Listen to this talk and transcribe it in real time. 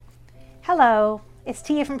Hello, it's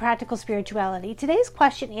Tia from Practical Spirituality. Today's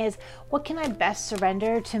question is, what can I best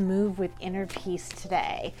surrender to move with inner peace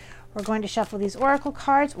today? We're going to shuffle these oracle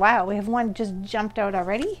cards. Wow, we have one just jumped out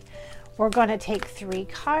already. We're going to take 3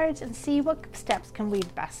 cards and see what steps can we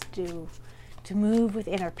best do to move with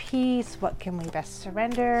inner peace. What can we best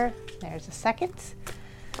surrender? There's a second.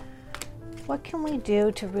 What can we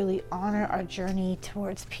do to really honor our journey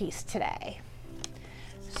towards peace today?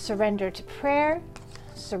 Surrender to prayer,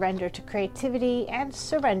 surrender to creativity, and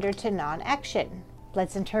surrender to non-action.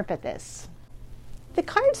 Let's interpret this. The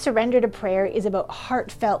card Surrender to Prayer is about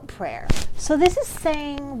heartfelt prayer. So this is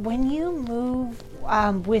saying when you move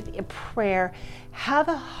with a prayer, have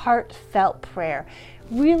a heartfelt prayer.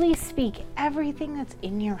 Really speak everything that's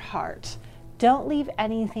in your heart. Don't leave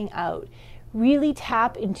anything out. Really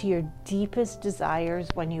tap into your deepest desires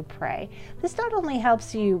when you pray. This not only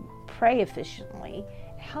helps you pray efficiently,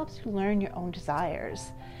 it helps you learn your own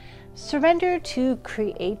desires. Surrender to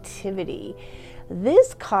creativity.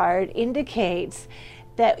 This card indicates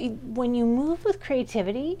that when you move with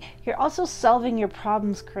creativity, you're also solving your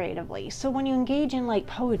problems creatively. So when you engage in like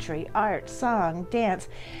poetry, art, song, dance,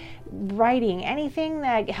 writing, anything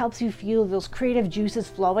that helps you feel those creative juices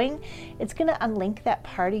flowing, it's going to unlink that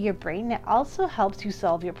part of your brain that also helps you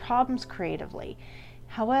solve your problems creatively.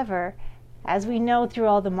 However, as we know through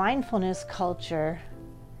all the mindfulness culture,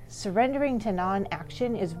 surrendering to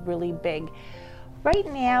non-action is really big. Right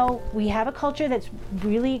now, we have a culture that's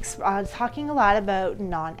really talking a lot about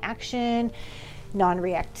non-action,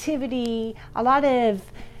 non-reactivity. A lot of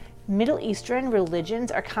Middle Eastern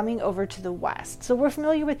religions are coming over to the West. So we're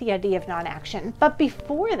familiar with the idea of non-action. But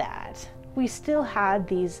before that, we still had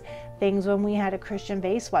these things when we had a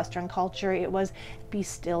Christian-based Western culture. It was be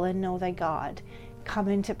still and know thy God. Come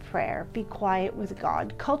into prayer. Be quiet with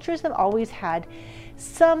God. Cultures have always had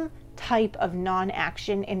some type of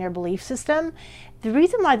non-action in their belief system. The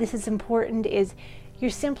reason why this is important is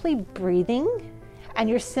you're simply breathing and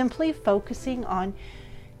you're simply focusing on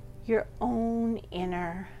your own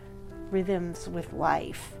inner rhythms with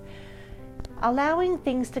life. Allowing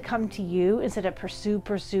things to come to you instead of pursue.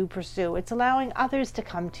 It's allowing others to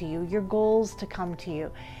come to you, your goals to come to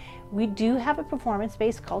you. We do have a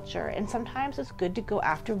performance-based culture, and sometimes it's good to go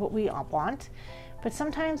after what we want, but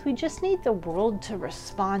sometimes we just need the world to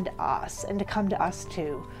respond to us and to come to us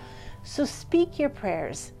too. So speak your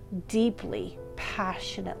prayers deeply,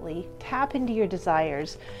 passionately, tap into your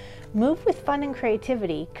desires, move with fun and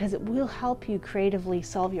creativity because it will help you creatively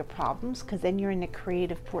solve your problems because then you're in the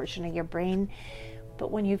creative portion of your brain.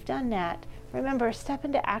 But when you've done that, remember, step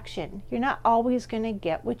into action. You're not always going to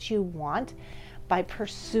get what you want by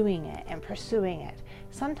pursuing it and pursuing it.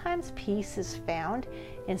 Sometimes peace is found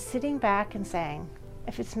in sitting back and saying,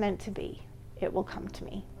 if it's meant to be, it will come to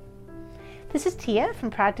me. This is Tia from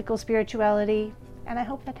Practical Spirituality, and I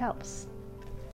hope that helps.